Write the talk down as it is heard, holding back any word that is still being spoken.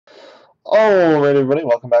Alright, everybody,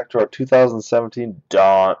 welcome back to our 2017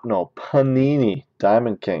 Panini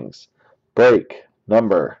Diamond Kings break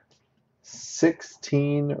number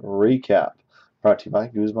 16 recap. Brought to you by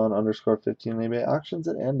Guzman_15 NBA auctions.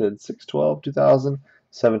 It ended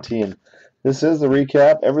 6/12/2017. This is the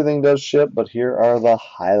recap. Everything does ship, but here are the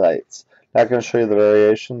highlights. Not going to show you the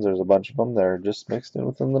variations. There's a bunch of them. They're just mixed in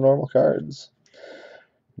within the normal cards.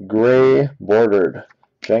 Gray bordered.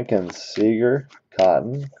 Jenkins, Seager,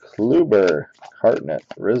 Cotton, Kluber, Hartnett,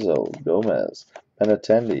 Rizzo, Gomez,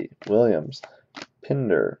 Benintendi, Williams,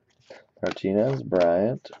 Pinder, Martinez,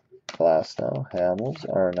 Bryant, Glasnow, Hamels,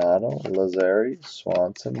 Arenado, Lazari,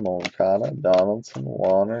 Swanson, Moncada, Donaldson,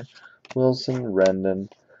 Warner, Wilson,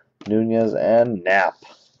 Rendon, Nunez, and Knapp.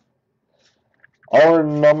 Our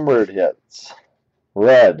numbered hits.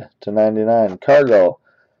 Red /99, Cargo.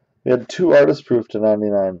 We had two artist proof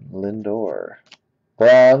 /99, Lindor.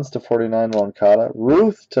 Bronze /49, Moncada.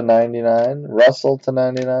 Ruth /99, Russell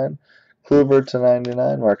 /99, Kluber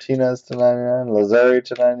 /99, Martinez /99, Lazari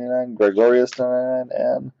 /99, Gregorius /99,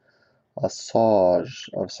 and Assange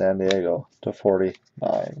of San Diego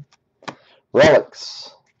 /49.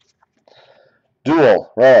 Relics.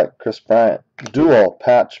 Dual Relic, Chris Bryant. Dual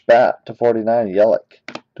Patch Bat /49, Yelich.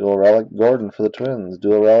 Dual Relic, Gordon for the Twins.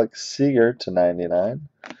 Dual Relic, Seager /99.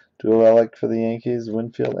 Dual Relic for the Yankees,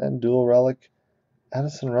 Winfield. And Dual Relic,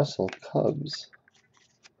 Addison Russell, Cubs.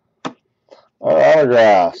 Our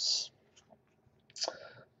autographs.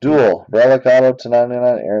 Dual Relic Auto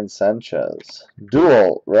 /99, Aaron Sanchez.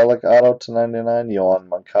 Dual Relic Auto /99, Yohan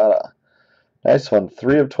Moncada. Nice one.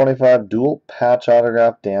 3/25 dual patch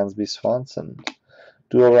autograph, Dansby Swanson.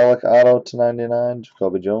 Dual Relic Auto /99,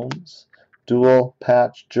 Jacoby Jones. Dual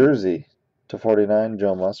patch jersey /49,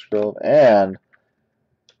 Joe Musgrove. And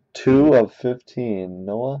 2/15,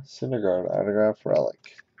 Noah Syndergaard autograph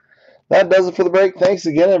relic. That does it for the break. Thanks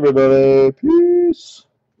again, everybody. Peace.